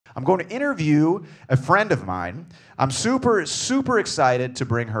I'm going to interview a friend of mine. I'm super, super excited to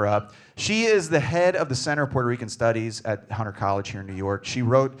bring her up. She is the head of the Center of Puerto Rican Studies at Hunter College here in New York. She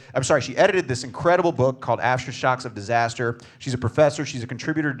edited this incredible book called Aftershocks of Disaster. She's a professor, she's a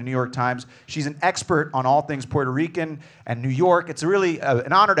contributor to New York Times. She's an expert on all things Puerto Rican and New York. It's really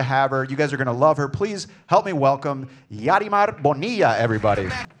an honor to have her. You guys are gonna love her. Please help me welcome Yarimar Bonilla, everybody.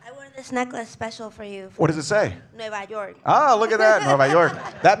 This necklace special for you. What does it say? Nueva York. Oh, look at that, Nueva York.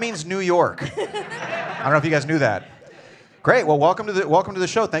 That means New York. I don't know if you guys knew that. Great. Well, welcome to the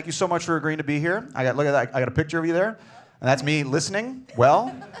show. Thank you so much for agreeing to be here. Look at that. I got a picture of you there, and that's me listening.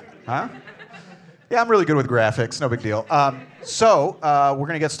 Well, huh? Yeah, I'm really good with graphics. No big deal. We're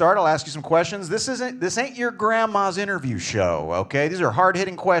gonna get started. I'll ask you some questions. This ain't your grandma's interview show, okay? These are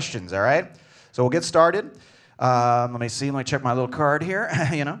hard-hitting questions. All right. So we'll get started. Let me see. Let me check my little card here.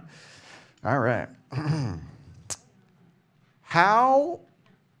 You know. All right. How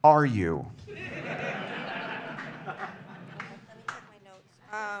are you?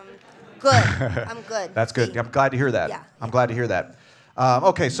 Good. I'm good. That's good. I'm glad to hear that. Yeah. I'm glad to hear that.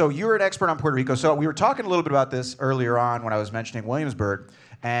 Okay, so you're an expert on Puerto Rico. So we were talking a little bit about this earlier on when I was mentioning Williamsburg,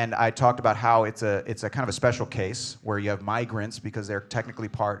 and I talked about how it's a kind of a special case where you have migrants because they're technically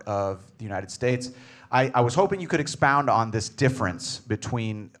part of the United States. I was hoping you could expound on this difference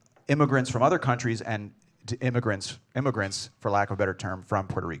between immigrants from other countries and immigrants, for lack of a better term, from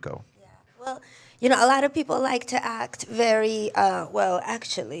Puerto Rico. Yeah. Well, you know, a lot of people like to act very, well,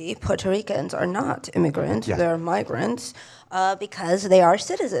 actually, Puerto Ricans are not immigrants. Yeah. They're migrants because they are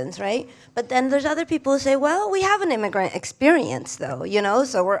citizens, right? But then there's other people who say, well, we have an immigrant experience, though, you know?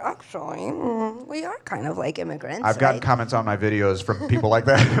 So we're actually, we are kind of like immigrants. I've gotten comments on my videos from people like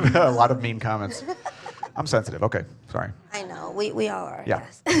that. A lot of mean comments. I'm sensitive. Okay, sorry. I know. We all are, yeah.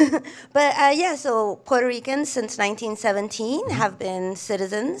 Yes. But yeah, so Puerto Ricans since 1917 have been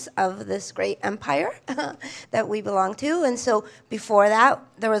citizens of this great empire that we belong to. And so before that,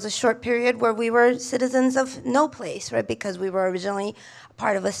 there was a short period where we were citizens of no place, right? Because we were originally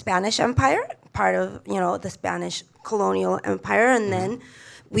part of a Spanish empire, part of, you know, the Spanish colonial empire. And then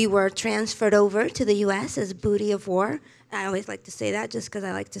we were transferred over to the U.S. as booty of war. I always like to say that just because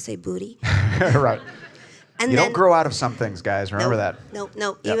I like to say booty. Right. And you don't grow out of some things, guys. Remember that. No,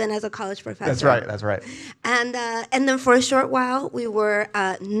 yep. Even as a college professor. That's right. That's right. And then for a short while, we were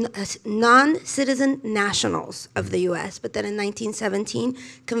non-citizen nationals of the U.S. But then in 1917,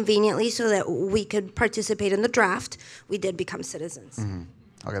 conveniently, so that we could participate in the draft, we did become citizens. Mm-hmm.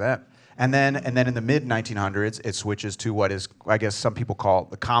 Look at that. And then in the mid-1900s, it switches to what is, I guess, some people call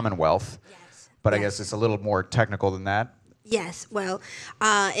the Commonwealth. Yes. But yes. I guess it's a little more technical than that. Yes, well,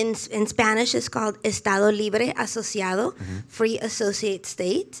 in Spanish it's called Estado Libre Asociado, free associate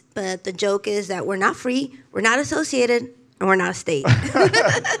state. But the joke is that we're not free, we're not associated, and we're not a state.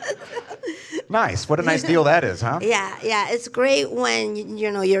 Nice. What a nice deal that is, huh? Yeah. It's great when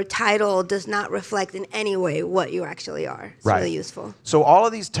you know your title does not reflect in any way what you actually are. It's really useful. So all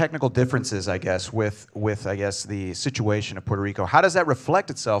of these technical differences, I guess, with I guess the situation of Puerto Rico, how does that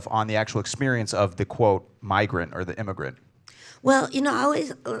reflect itself on the actual experience of the quote migrant or the immigrant? Well, you know, I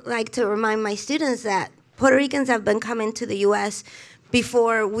always like to remind my students that Puerto Ricans have been coming to the U.S.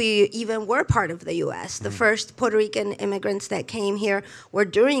 before we even were part of the U.S. The first Puerto Rican immigrants that came here were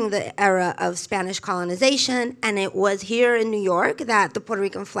during the era of Spanish colonization, and it was here in New York that the Puerto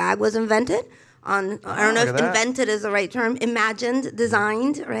Rican flag was invented. I don't know if invented is the right term, imagined,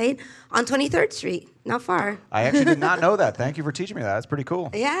 designed, right? On 23rd Street, not far. I actually did not know that. Thank you for teaching me that. That's pretty cool.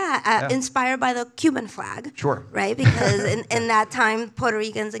 Yeah, inspired by the Cuban flag. Sure. Right, because in that time, Puerto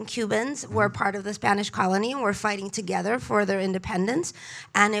Ricans and Cubans were part of the Spanish colony and were fighting together for their independence.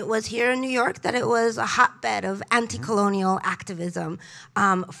 And it was here in New York that it was a hotbed of anti-colonial activism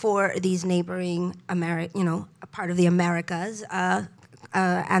for these neighboring, part of the Americas,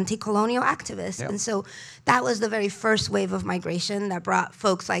 anti-colonial activists. Yep. And so that was the very first wave of migration that brought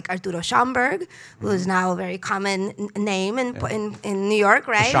folks like Arturo Schomburg, who is now a very common name in New York,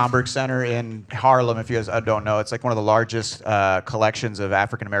 right? The Schomburg Center in Harlem, if you guys don't know, it's like one of the largest collections of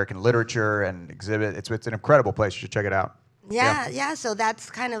African-American literature and exhibit. It's an incredible place. You should check it out. Yeah. So that's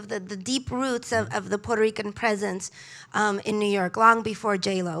kind of the deep roots of the Puerto Rican presence in New York, long before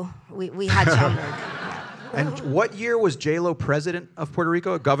J-Lo. We had Schomburg. And what year was J-Lo president of Puerto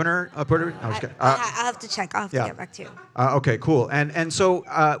Rico, governor of Puerto Rico? I'll have to check. I'll have to get back to you. Okay, cool. And so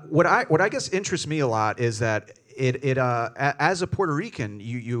what I guess interests me a lot is that as a Puerto Rican,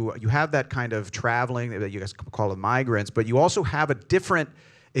 you have that kind of traveling that you guys call them migrants, but you also have a different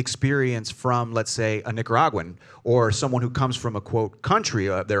experience from, let's say, a Nicaraguan or someone who comes from a, quote, country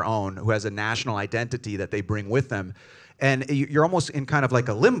of their own, who has a national identity that they bring with them. and you're almost in kind of like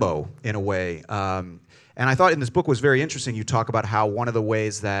a limbo in a way. And I thought in this book was very interesting. You talk about how one of the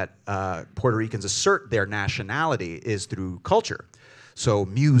ways that Puerto Ricans assert their nationality is through culture. So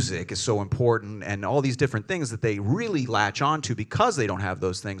music is so important, and all these different things that they really latch onto because they don't have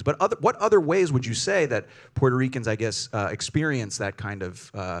those things. But what other ways would you say that Puerto Ricans, I guess, experience that kind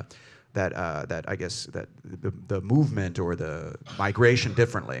of the movement or the migration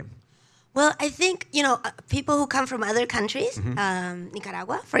differently? Well, I think, people who come from other countries,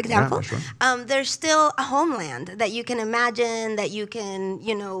 Nicaragua, for example, sure. There's still a homeland that you can imagine, that you can,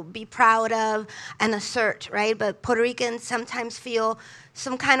 be proud of and assert, right? But Puerto Ricans sometimes feel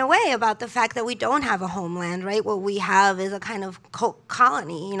some kind of way about the fact that we don't have a homeland, right? What we have is a kind of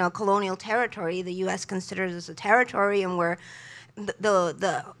colony, colonial territory. The U.S. considers us a territory, and we're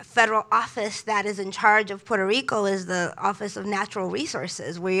the federal office that is in charge of Puerto Rico is the Office of Natural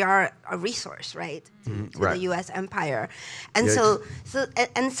Resources. We are a resource, right, to the U.S. empire. And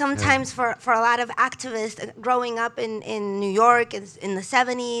and sometimes for a lot of activists growing up in New York in the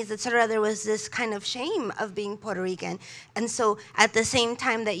 70s, et cetera, there was this kind of shame of being Puerto Rican. And so at the same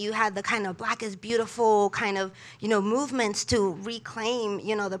time that you had the kind of Black is beautiful kind of, movements to reclaim,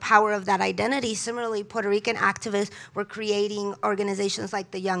 the power of that identity, similarly, Puerto Rican activists were creating organizations like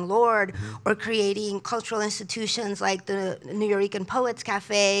the Young Lord, or creating cultural institutions like the Nuyorican Poets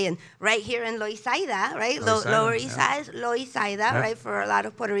Cafe, and right here in Loisaida, right? Lower East Side, Loisaida, right, for a lot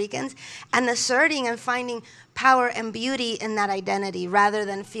of Puerto Ricans, and asserting and finding power and beauty in that identity rather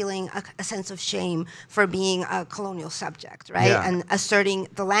than feeling a sense of shame for being a colonial subject, right? Yeah. And asserting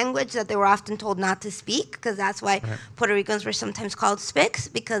the language that they were often told not to speak, because that's why Puerto Ricans were sometimes called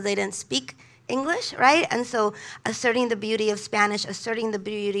Spics, because they didn't speak English, right? And so asserting the beauty of Spanish, asserting the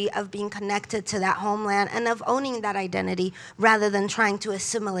beauty of being connected to that homeland and of owning that identity rather than trying to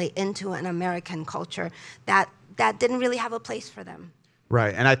assimilate into an American culture that didn't really have a place for them.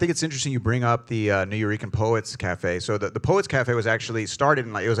 Right, and I think it's interesting you bring up the Nuyorican Poets Cafe. So the Poets Cafe was actually started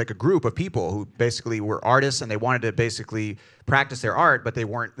in, it was like a group of people who basically were artists, and they wanted to basically practice their art, but they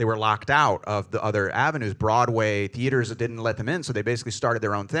were locked out of the other avenues. Broadway, theaters that didn't let them in, so they basically started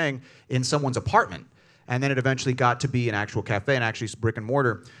their own thing in someone's apartment. And then it eventually got to be an actual cafe and actually brick and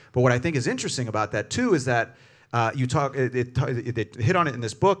mortar. But what I think is interesting about that too is that it hit on it in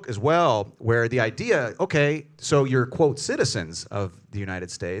this book as well, where the idea, okay, so you're, quote, citizens of the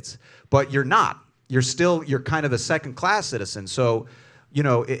United States, but you're not. You're kind of a second-class citizen. So,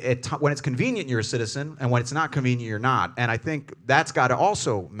 when it's convenient, you're a citizen, and when it's not convenient, you're not. And I think that's got to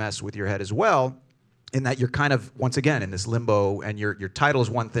also mess with your head as well, in that you're kind of, once again, in this limbo, and your title is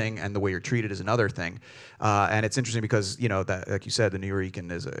one thing, and the way you're treated is another thing. And it's interesting because, that, like you said, the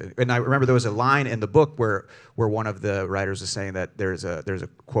Nuyorican is and I remember there was a line in the book where one of the writers is saying that there's a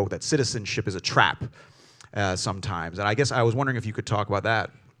quote that citizenship is a trap sometimes. And I guess I was wondering if you could talk about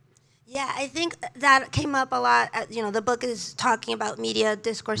that. Yeah, I think that came up a lot. The book is talking about media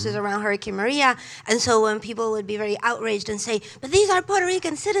discourses around Hurricane Maria. And so when people would be very outraged and say, but these are Puerto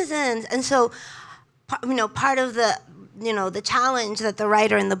Rican citizens. And so part of the challenge that the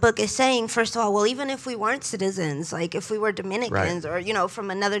writer in the book is saying, first of all, well, even if we weren't citizens, like if we were Dominicans or,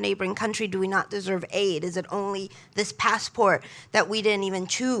 from another neighboring country, do we not deserve aid? Is it only this passport that we didn't even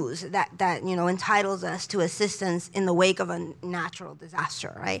choose that entitles us to assistance in the wake of a natural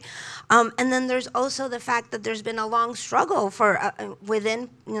disaster, right? And then there's also the fact that there's been a long struggle for within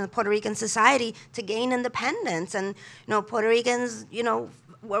Puerto Rican society to gain independence. And, Puerto Ricans,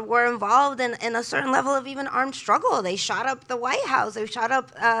 were involved in a certain level of even armed struggle. They shot up the White House. They shot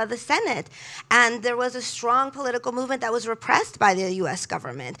up the Senate. And there was a strong political movement that was repressed by the U.S.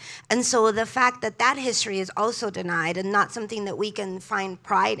 government. And so the fact that that history is also denied and not something that we can find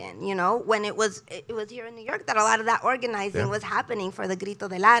pride in, when it was here in New York that a lot of that organizing was happening for the Grito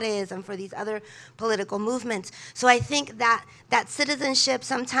de Lares and for these other political movements. So I think that citizenship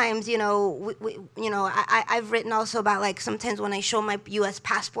sometimes, I've written also about, like, sometimes when I show my U.S.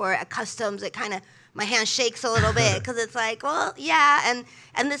 passport at customs, it kind of, my hand shakes a little bit because it's like, well, yeah,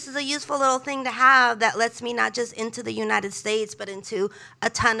 and this is a useful little thing to have that lets me not just into the United States, but into a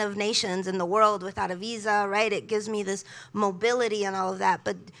ton of nations in the world without a visa, right? It gives me this mobility and all of that.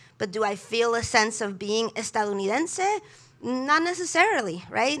 But do I feel a sense of being estadounidense? Not necessarily,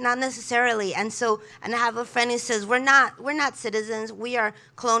 right? Not necessarily. And I have a friend who says, we're not citizens. We are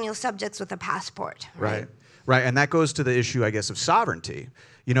colonial subjects with a passport. Right. Right, and that goes to the issue, I guess, of sovereignty.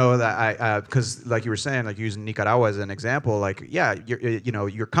 That because, like you were saying, like using Nicaragua as an example, like, yeah,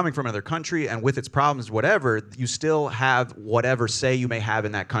 you're coming from another country, and with its problems, whatever, you still have whatever say you may have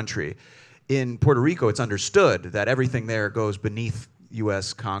in that country. In Puerto Rico, it's understood that everything there goes beneath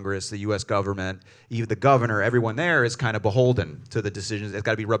U.S. Congress, the U.S. government, even the governor, everyone there is kind of beholden to the decisions. It's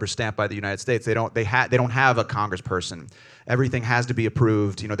got to be rubber stamped by the United States. They don't have a congressperson. Everything has to be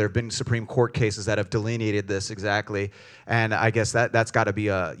approved. You know, there have been Supreme Court cases that have delineated this exactly, and I guess that's got to be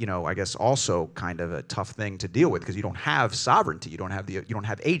a, you know, I guess also kind of a tough thing to deal with because you don't have sovereignty. You don't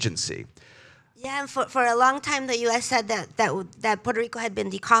have agency. Yeah, and for a long time, the U.S. said that Puerto Rico had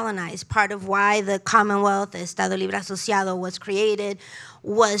been decolonized. Part of why the Commonwealth, Estado Libre Asociado, was created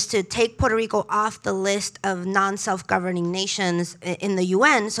was to take Puerto Rico off the list of non-self-governing nations in the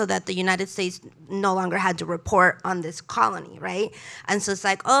UN so that the United States no longer had to report on this colony, right? And so it's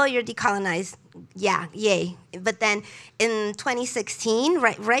like, oh, you're decolonized. Yeah, yay. But then in 2016,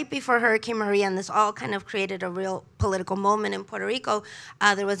 right before Hurricane Maria, and this all kind of created a real political moment in Puerto Rico,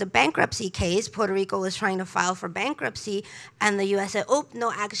 there was a bankruptcy case. Puerto Rico was trying to file for bankruptcy, and the U.S. said, oh,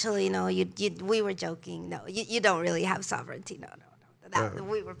 no, actually, no, we were joking. No, you don't really have sovereignty. No.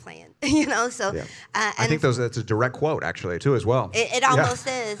 We were playing, you know. So, yeah. I think that's a direct quote, actually, too, as well. It almost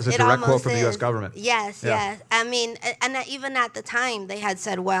is. It's a direct quote from the U.S. government. Yes, yeah. Yes. I mean, and even at the time, they had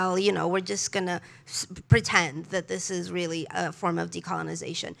said, well, you know, we're just gonna pretend that this is really a form of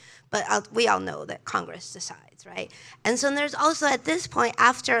decolonization. But we all know that Congress decides, right? And so there's also at this point,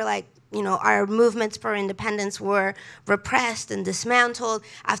 after like, you know, our movements for independence were repressed and dismantled,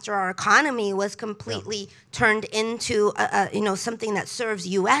 after our economy was completely turned into, you know, something that serves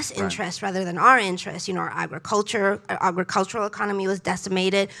U.S. interests rather than our interests. You know, our agricultural economy was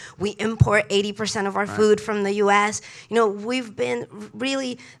decimated. We import 80% of our food from the U.S. You know, we've been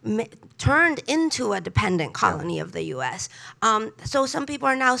really turned into a dependent colony of the U.S. So some people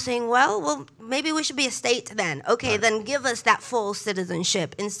are now saying, well, maybe we should be a state then. Okay, then give us that full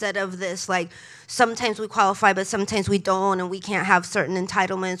citizenship instead of this, like, sometimes we qualify, but sometimes we don't, and we can't have certain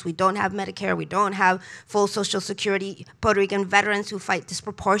entitlements. We don't have Medicare. We don't have full Social Security. Puerto Rican veterans who fight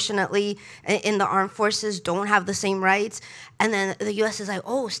disproportionately in the armed forces don't have the same rights. And then the U.S. is like,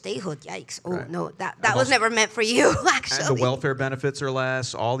 oh, statehood, yikes. Oh, no, that was never meant for you, actually. And the welfare benefits are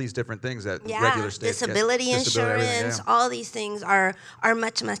less, all these different things that regular states disability get. Insurance, all these things are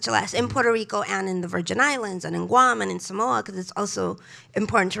much, much less in Puerto Rico and in the Virgin Islands and in Guam and in Samoa, because it's also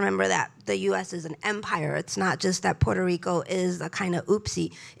important to remember that the U.S. is an empire. It's not just that Puerto Rico is a kind of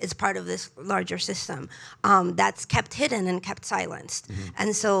oopsie. It's part of this larger system that's kept hidden and kept silenced.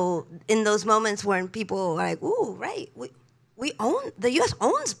 And so in those moments when people are like, ooh, right, we own, the U.S.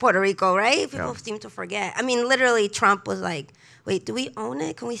 owns Puerto Rico, right? People seem to forget. I mean, literally Trump was like, wait, do we own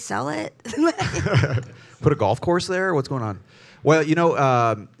it? Can we sell it? Put a golf course there? What's going on? Well, you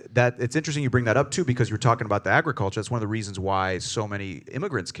know, that it's interesting you bring that up too, because you're talking about the agriculture. That's one of the reasons why so many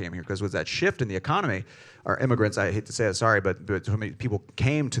immigrants came here, because with that shift in the economy, or immigrants, I hate to say it, sorry, but so many people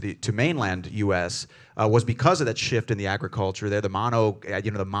came to mainland U.S. Was because of that shift in the agriculture. They're the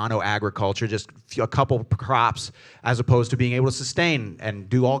mono agriculture, just a couple crops, as opposed to being able to sustain and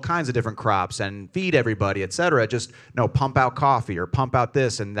do all kinds of different crops and feed everybody, et cetera. Just pump out coffee or pump out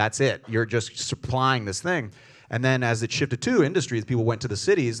this, and that's it. You're just supplying this thing. And then as it shifted to industries, people went to the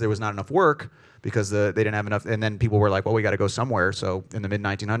cities. There was not enough work because they didn't have enough. And then people were like, well, we got to go somewhere. So in the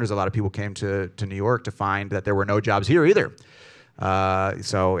mid-1900s, a lot of people came to New York to find that there were no jobs here either. I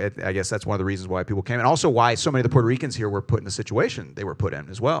guess that's one of the reasons why people came. And also why so many of the Puerto Ricans here were put in the situation they were put in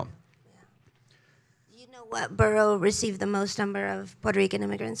as well. Do you know what borough received the most number of Puerto Rican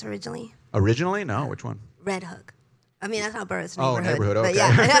immigrants originally? Originally? No, which one? Red Hook. I mean, that's not borough, it's neighborhood. Oh, neighborhood, okay.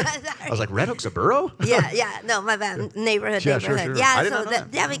 I was like, Red Hook's a borough? No, my bad. Neighborhood. Sure. Yeah, I didn't know that.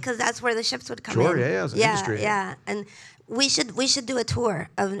 Yeah, because that's where the ships would come in. Sure, it was an industry. Yeah, and we should do a tour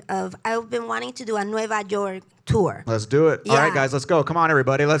of I've been wanting to do a Nueva York tour. Let's do it. Yeah. All right, guys, let's go. Come on,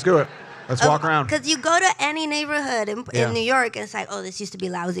 everybody, let's do it. Let's walk around. Because you go to any neighborhood in New York, and it's like, oh, this used to be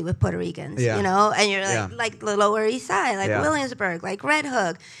lousy with Puerto Ricans, you know? And you're like the Lower East Side, like Williamsburg, like Red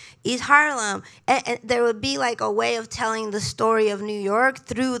Hook, East Harlem. And there would be like a way of telling the story of New York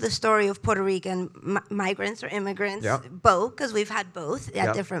through the story of Puerto Rican migrants or immigrants, both, because we've had both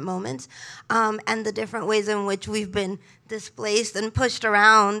at different moments, and the different ways in which we've been displaced and pushed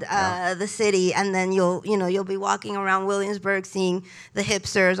around the city. And then you'll be walking around Williamsburg seeing the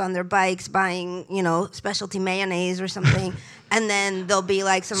hipsters on their bikes buying, specialty mayonnaise or something. And then there'll be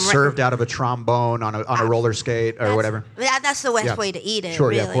like some served out of a trombone on a roller skate or whatever. That's the West way to eat it. Sure,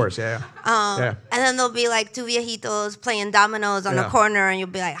 really. of course, And then there'll be like two viejitos playing dominoes on the corner, and you'll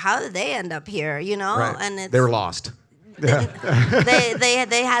be like, how did they end up here? Right. And they were lost.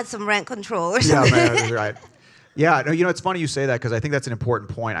 they had some rent control or something. Yeah, man, that's right. Yeah, no, it's funny you say that, because I think that's an important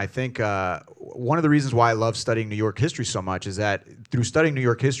point. I think one of the reasons why I love studying New York history so much is that through studying New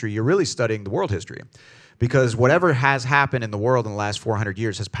York history, you're really studying the world history. Because whatever has happened in the world in the last 400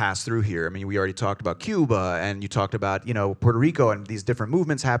 years has passed through here. I mean, we already talked about Cuba, and you talked about, you know, Puerto Rico and these different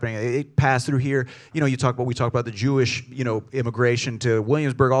movements happening. It passed through here. You know, we talked about the Jewish, you know, immigration to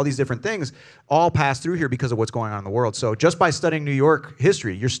Williamsburg, all these different things, all passed through here because of what's going on in the world. So just by studying New York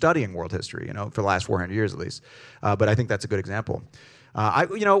history, you're studying world history, you know, for the last 400 years at least. But I think that's a good example. I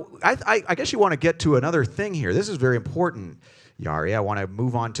guess you want to get to another thing here. This is very important. Yari, I want to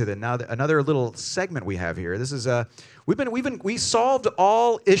move on to another little segment we have here. This is we solved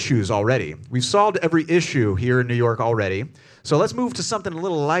all issues already. We've solved every issue here in New York already. So let's move to something a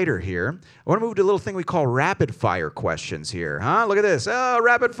little lighter here. I want to move to a little thing we call rapid fire questions here. Huh? Look at this. Oh,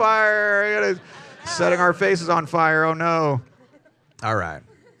 rapid fire. Setting our faces on fire. Oh no. All right.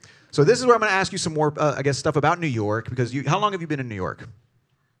 So this is where I'm going to ask you some more, stuff about New York, because how long have you been in New York?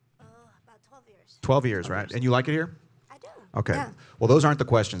 About 12 years. 12 years, right? And you like it here? Okay. Yeah. Well, those aren't the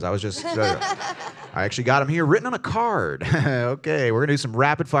questions. I was just, I actually got them here written on a card. Okay, we're going to do some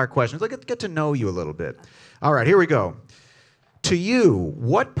rapid fire questions. Let's get to know you a little bit. All right, here we go. To you,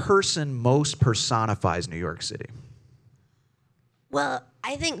 what person most personifies New York City? Well,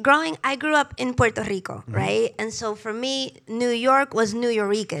 I think I grew up in Puerto Rico, right? And so for me, New York was New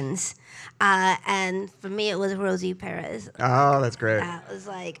Yorkers. And for me, it was Rosie Perez. Oh, that's great. That was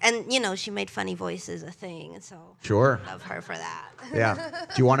like, and you know, she made funny voices a thing, and so sure, I love her for that. Yeah.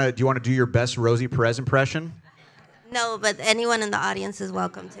 Do you want to do your best Rosie Perez impression? No, but anyone in the audience is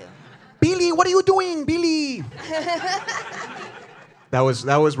welcome to. Billy, what are you doing, Billy? That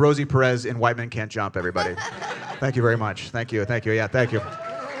was Rosie Perez in White Men Can't Jump, everybody. Thank you very much. Thank you. Yeah, thank you.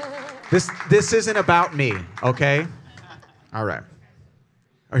 This isn't about me, okay? All right.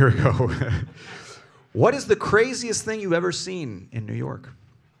 Oh, here we go. What is the craziest thing you've ever seen in New York?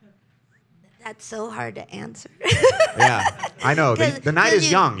 That's so hard to answer. Yeah, I know. The night is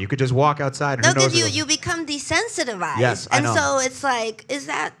young. You could just walk outside and who knows. No, because you become desensitized. Yes, I know. And so it's like, is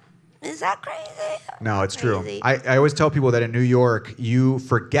that crazy? No, it's true. I always tell people that in New York, you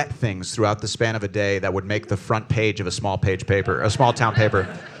forget things throughout the span of a day that would make the front page of a small town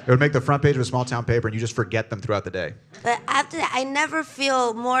paper. It would make the front page of a small town paper, and you just forget them throughout the day. But after that, I never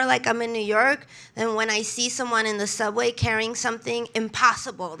feel more like I'm in New York than when I see someone in the subway carrying something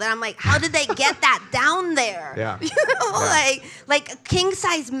impossible. That I'm like, how did they get that down there? Yeah. You know, yeah. like a king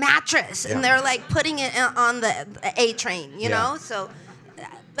size mattress, and they're like putting it on the A train. You know, so.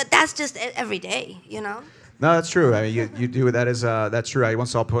 But that's just every day, you know. No, that's true. I mean, you do that that's true. I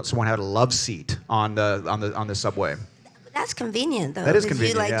once saw someone had a love seat on the subway. That's convenient, though. That is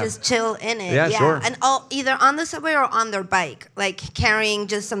convenient. You just chill in it. Yeah, sure. And either on the subway or on their bike, like carrying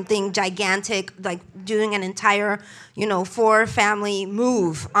just something gigantic, like doing an entire, 4-family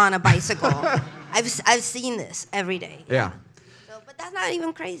move on a bicycle. I've seen this every day. Yeah. So, but that's not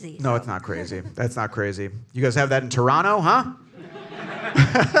even crazy. No, it's not crazy. That's not crazy. You guys have that in Toronto, huh?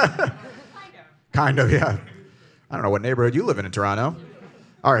 Kind of, yeah. I don't know what neighborhood you live in Toronto.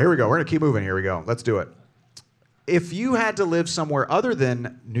 All right, here we go. We're going to keep moving. Here we go. Let's do it. If you had to live somewhere other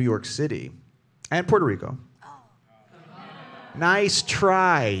than New York City and Puerto Rico. Nice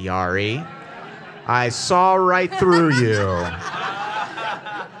try, Yari. I saw right through you.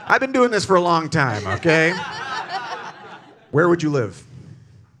 I've been doing this for a long time, okay? Where would you live?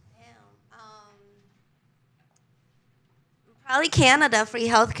 Probably Canada, free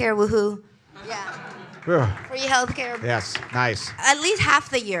healthcare, woohoo. Yeah. Free healthcare. Yes, nice. At least half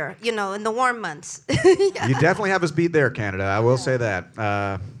the year, in the warm months. Yeah. You definitely have us beat there, Canada. I will say that.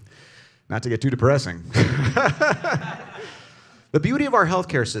 Not to get too depressing. The beauty of our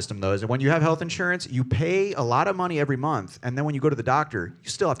healthcare system, though, is that when you have health insurance, you pay a lot of money every month, and then when you go to the doctor, you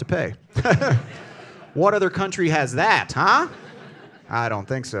still have to pay. What other country has that, huh? I don't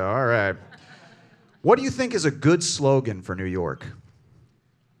think so. All right. What do you think is a good slogan for New York?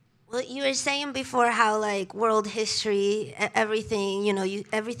 Well, you were saying before how, like, world history, everything,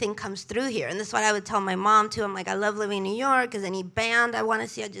 everything comes through here. And that's what I would tell my mom, too. I'm like, I love living in New York, because any band I want to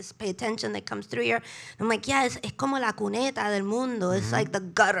see, I just pay attention that comes through here. And I'm like, yeah, es como la cuneta del mundo. It's like the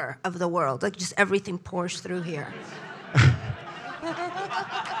gutter of the world. Like, just everything pours through here.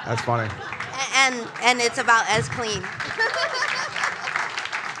 That's funny. And it's about as clean.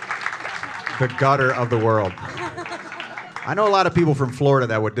 The gutter of the world. I know a lot of people from Florida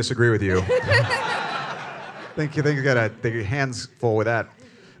that would disagree with you. think you got your hands full with that.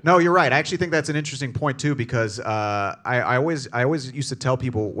 No, you're right. I actually think that's an interesting point too, because I always used to tell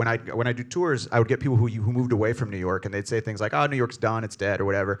people when I do tours, I would get people who moved away from New York, and they'd say things like, "Oh, New York's done, it's dead," or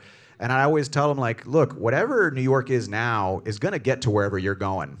whatever. And I always tell them, like, look, whatever New York is now is gonna get to wherever you're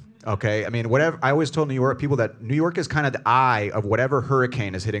going. Okay, I mean, whatever. I always told New York people that New York is kind of the eye of whatever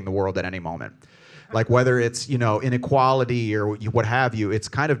hurricane is hitting the world at any moment. Like whether it's, inequality or what have you, it's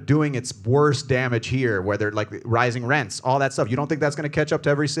kind of doing its worst damage here, whether like rising rents, all that stuff. You don't think that's going to catch up to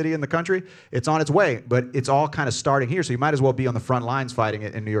every city in the country? It's on its way, but it's all kind of starting here. So you might as well be on the front lines fighting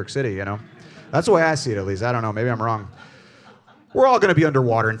it in New York City, That's the way I see it, at least. I don't know. Maybe I'm wrong. We're all going to be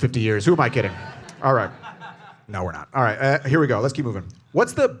underwater in 50 years. Who am I kidding? All right. No, we're not. All right. Here we go. Let's keep moving.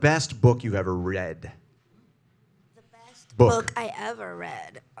 What's the best book you've ever read? The best book I ever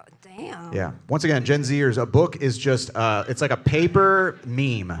read. Oh, damn. Yeah. Once again, Gen Zers, a book is just, it's like a paper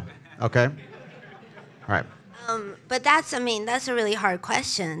meme. Okay? All right. But that's a really hard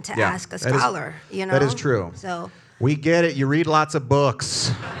question to ask a scholar, That is true. So we get it. You read lots of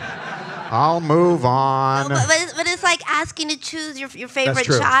books. I'll move on. No, but it's like asking to choose your favorite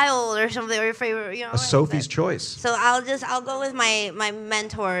child or something, or your favorite, A Sophie's Choice. So I'll go with my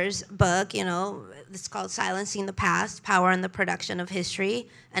mentor's book. It's called Silencing the Past: Power and the Production of History,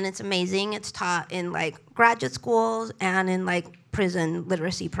 and it's amazing. It's taught in like graduate schools and in like prison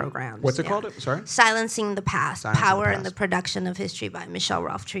literacy programs. What's it called? Sorry. Silencing the Past: Power and the Production of History by Michelle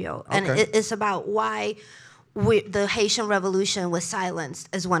Rolfe-Trio, and it's about why the Haitian Revolution was silenced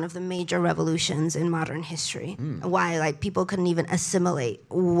as one of the major revolutions in modern history. Why like people couldn't even assimilate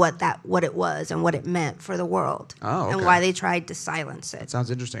what it was and what it meant for the world. Oh, okay. And why they tried to silence it. That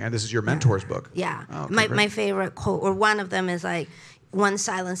sounds interesting. And this is your mentor's book. Yeah. Oh, okay, my favorite quote, or one of them, is like, "One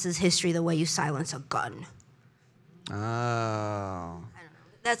silences history the way you silence a gun." Oh.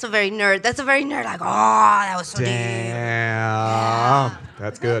 That's a very nerd. Like, oh, that was so deep. Damn.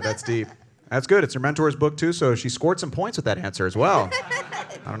 That's good. That's deep. That's good. It's her mentor's book, too, so she scored some points with that answer as well.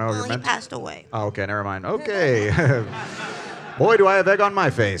 I don't know if he passed away. Oh, okay, never mind. Okay. Boy, do I have egg on my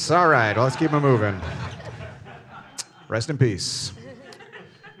face. All right, well, let's keep it moving. Rest in peace.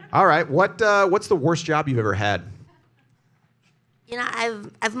 All right, what's the worst job you've ever had?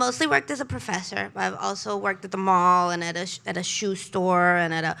 I've mostly worked as a professor, but I've also worked at the mall and at a shoe store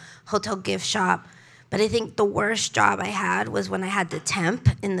and at a hotel gift shop. But I think the worst job I had was when I had to temp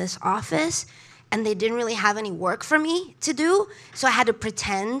in this office, and they didn't really have any work for me to do, so I had to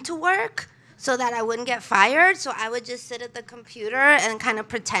pretend to work so that I wouldn't get fired. So I would just sit at the computer and kind of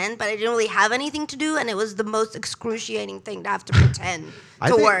pretend, but I didn't really have anything to do, and it was the most excruciating thing to have to pretend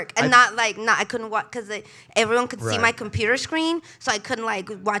to work. And I couldn't watch, because everyone could see my computer screen, so I couldn't like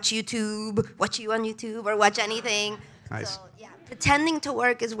watch you on YouTube or watch anything. Nice. So, yeah, pretending to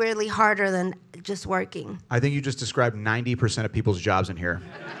work is weirdly harder than just working. I think you just described 90% of people's jobs in here.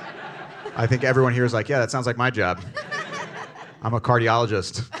 I think everyone here is like, yeah, that sounds like my job. I'm a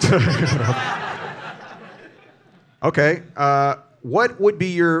cardiologist. Okay. What would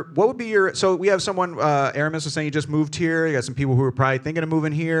be your, so we have someone, Aramis was saying you just moved here. You got some people who are probably thinking of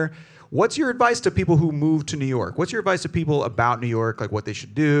moving here. What's your advice to people who move to New York? What's your advice to people about New York, like what they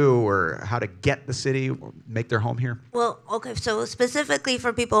should do or how to get the city, or make their home here? Well, okay, so specifically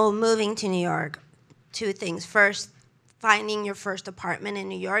for people moving to New York, two things. First, finding your first apartment in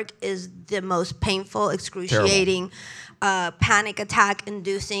New York is the most painful, excruciating, panic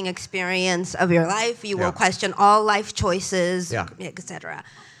attack-inducing experience of your life. You will question all life choices, etc.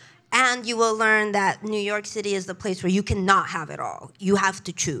 And you will learn that New York City is the place where you cannot have it all. You have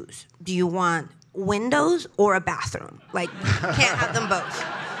to choose. Do you want windows or a bathroom? Like, you can't have them both,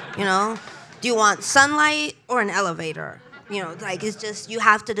 Do you want sunlight or an elevator? It's just, you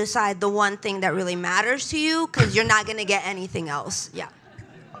have to decide the one thing that really matters to you, because you're not going to get anything else. Yeah.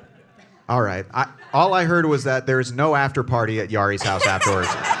 All right. All I heard was that there is no after party at Yari's house afterwards.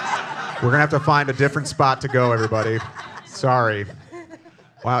 We're going to have to find a different spot to go, everybody. Sorry.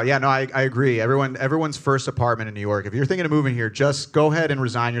 Wow, yeah, no, I agree. Everyone's first apartment in New York, if you're thinking of moving here, just go ahead and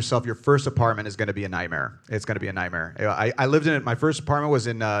resign yourself. Your first apartment is going to be a nightmare. It's going to be a nightmare. I lived in it. My first apartment was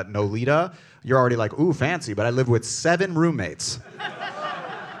in Nolita. You're already like, ooh, fancy, but I lived with 7 roommates.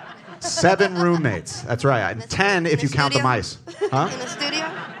 7 roommates. That's right. And 10 if you count the mice. Huh? In a studio?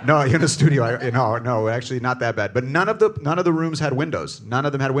 No, in a studio. No, actually not that bad. But none of the rooms had windows. None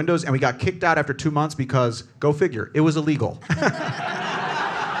of them had windows, and we got kicked out after 2 months because, go figure, it was illegal.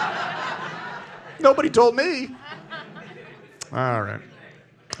 Nobody told me. All right.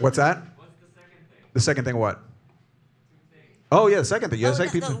 What's that? What's the second thing? The second thing what? Oh, yeah, the second thing. Yeah,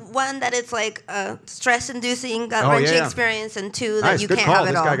 the one that it's like a stress-inducing, gut-wrenching experience, and 2, that you can't have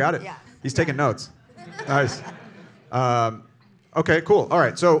it all. This guy got it. Yeah. He's taking notes. Nice. Okay, cool. All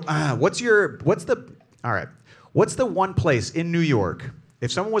right, so what's the one place in New York,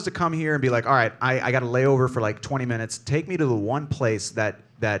 if someone was to come here and be like, all right, I got a layover for like 20 minutes, take me to the one place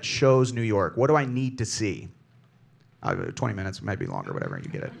that shows New York. What do I need to see? 20 minutes, might be longer, whatever. You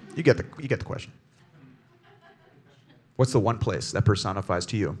get it. You get the question. What's the one place that personifies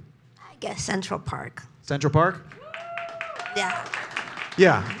to you? I guess Central Park. Central Park? Yeah.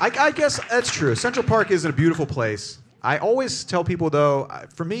 Yeah, I guess that's true. Central Park is a beautiful place. I always tell people, though,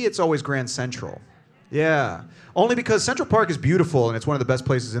 for me, it's always Grand Central. Yeah. Only because Central Park is beautiful and it's one of the best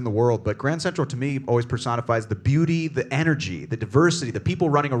places in the world, but Grand Central to me always personifies the beauty, the energy, the diversity, the people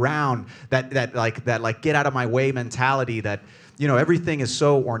running around, that get out of my way mentality, that everything is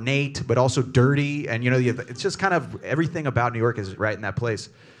so ornate but also dirty, and it's just kind of everything about New York is right in that place.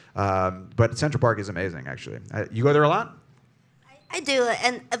 But Central Park is amazing, actually. You go there a lot? I do,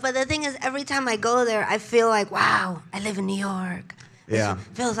 but the thing is, every time I go there, I feel like, wow, I live in New York. Yeah. It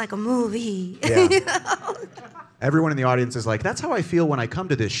feels like a movie. Yeah. Everyone in the audience is like, that's how I feel when I come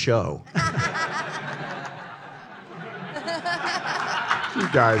to this show. You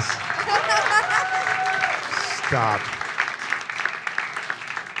guys. Stop.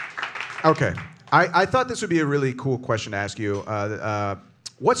 Okay. I thought this would be a really cool question to ask you.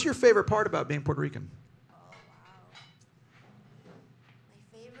 What's your favorite part about being Puerto Rican?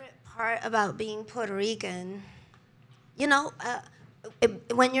 My favorite part about being Puerto Rican,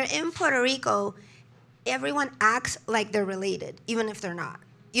 when you're in Puerto Rico, everyone acts like they're related, even if they're not.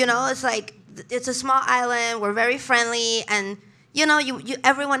 It's like, it's a small island, we're very friendly, and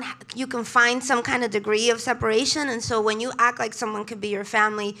everyone, you can find some kind of degree of separation, and so when you act like someone could be your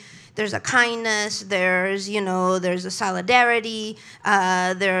family, there's a kindness, there's a solidarity,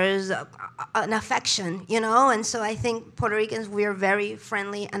 there's an affection, and so I think Puerto Ricans, we're very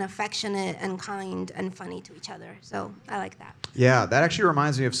friendly and affectionate and kind and funny to each other, so I like that. Yeah, that actually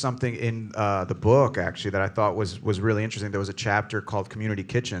reminds me of something in the book, actually, that I thought was really interesting. There was a chapter called Community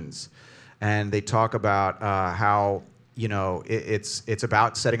Kitchens, and they talk about how it's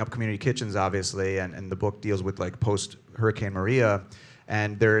about setting up community kitchens, obviously, and the book deals with like post-Hurricane Maria,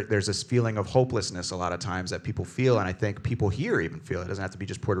 and there's this feeling of hopelessness a lot of times that people feel, and I think people here even feel it. It doesn't have to be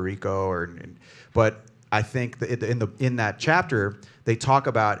just Puerto Rico, but I think that in that chapter, they talk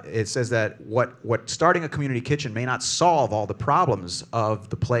about, it says that what starting a community kitchen may not solve all the problems of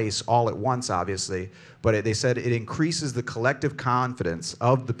the place all at once, obviously, but they said it increases the collective confidence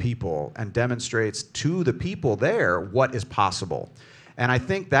of the people and demonstrates to the people there what is possible. And I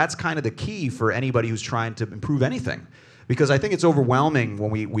think that's kind of the key for anybody who's trying to improve anything. Because I think it's overwhelming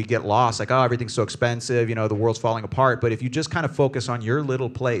when we get lost, like, oh, everything's so expensive, the world's falling apart. But if you just kind of focus on your little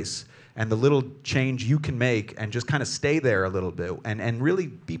place and the little change you can make and just kind of stay there a little bit and really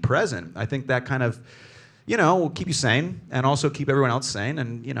be present, I think that kind of, will keep you sane and also keep everyone else sane.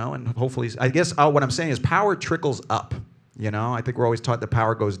 And, and hopefully, I guess what I'm saying is power trickles up. I think we're always taught that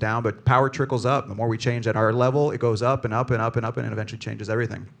power goes down, but power trickles up. The more we change at our level, it goes up and up and up and up and eventually changes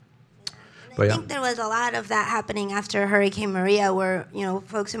everything. I think there was a lot of that happening after Hurricane Maria, where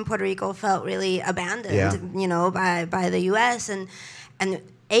folks in Puerto Rico felt really abandoned, by the U.S. and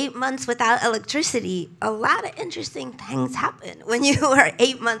 8 months without electricity. A lot of interesting things happen when you are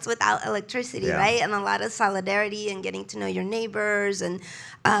 8 months without electricity, right? And a lot of solidarity and getting to know your neighbors and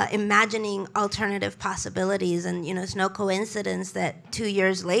imagining alternative possibilities. And it's no coincidence that 2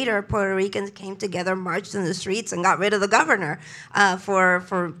 years later, Puerto Ricans came together, marched in the streets, and got rid of the governor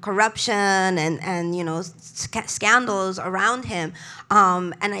for corruption and scandals around him.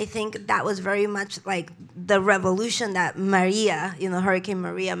 And I think that was very much like the revolution that Hurricane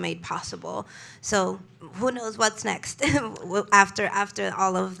Maria made possible. So who knows what's next after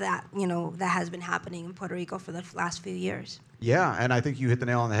all of that, that has been happening in Puerto Rico for the last few years. Yeah, and I think you hit the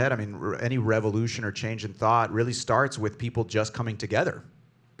nail on the head. I mean, any revolution or change in thought really starts with people just coming together,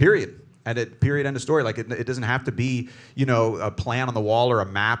 period. And period, end of story. Like, it doesn't have to be, a plan on the wall or a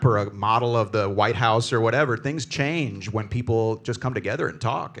map or a model of the White House or whatever. Things change when people just come together and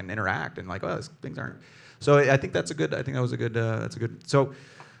talk and interact and like, things aren't. So I think that's a good, that's a good. So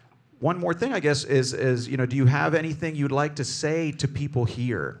one more thing, I guess, is do you have anything you'd like to say to people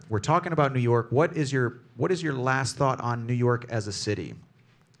here? We're talking about New York. What is your last thought on New York as a city?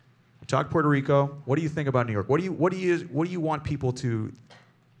 We talked Puerto Rico. What do you think about New York? What do you want people to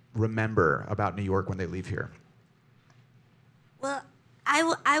remember about New York when they leave here? Well,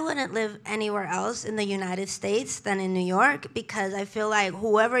 I wouldn't live anywhere else in the United States than in New York, because I feel like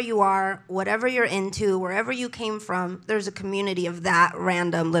whoever you are, whatever you're into, wherever you came from, there's a community of that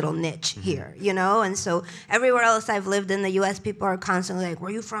random little niche here, And so everywhere else I've lived in the U.S., people are constantly like, where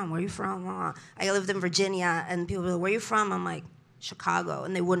are you from? Where are you from? I lived in Virginia, and people are like, where are you from? I'm like, Chicago,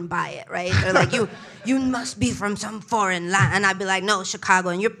 and they wouldn't buy it, right? They're like, you must be from some foreign land, and I'd be like, no,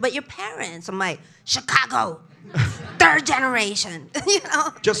 Chicago, but your parents, I'm like, Chicago, third generation,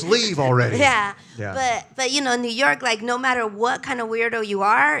 Just leave already. Yeah. But New York, like, no matter what kind of weirdo you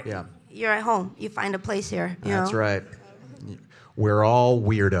are, you're at home. You find a place here. That's right. we're all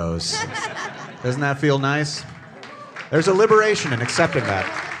weirdos. Doesn't that feel nice? There's a liberation in accepting that.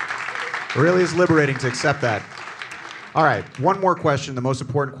 It really is liberating to accept that. All right, one more question, the most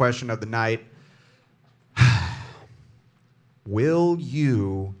important question of the night. Will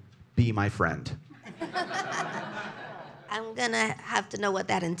you be my friend? I'm gonna have to know what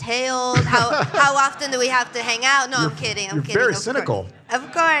that entails. How often do we have to hang out? No, I'm kidding. I'm kidding. Very cynical. Of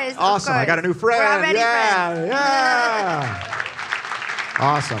course. Awesome. Of course. I got a new friend. We're already friends. Yeah.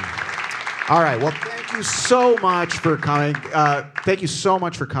 Awesome. All right. Well, thank you so much for coming. Thank you so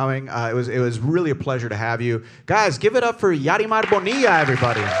much for coming. It was really a pleasure to have you. Guys, give it up for Yarimar Bonilla,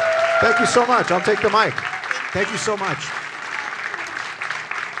 everybody. Thank you so much. I'll take the mic. Thank you so much.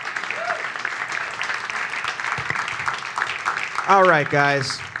 All right,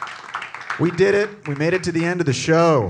 guys. We did it. We made it to the end of the show.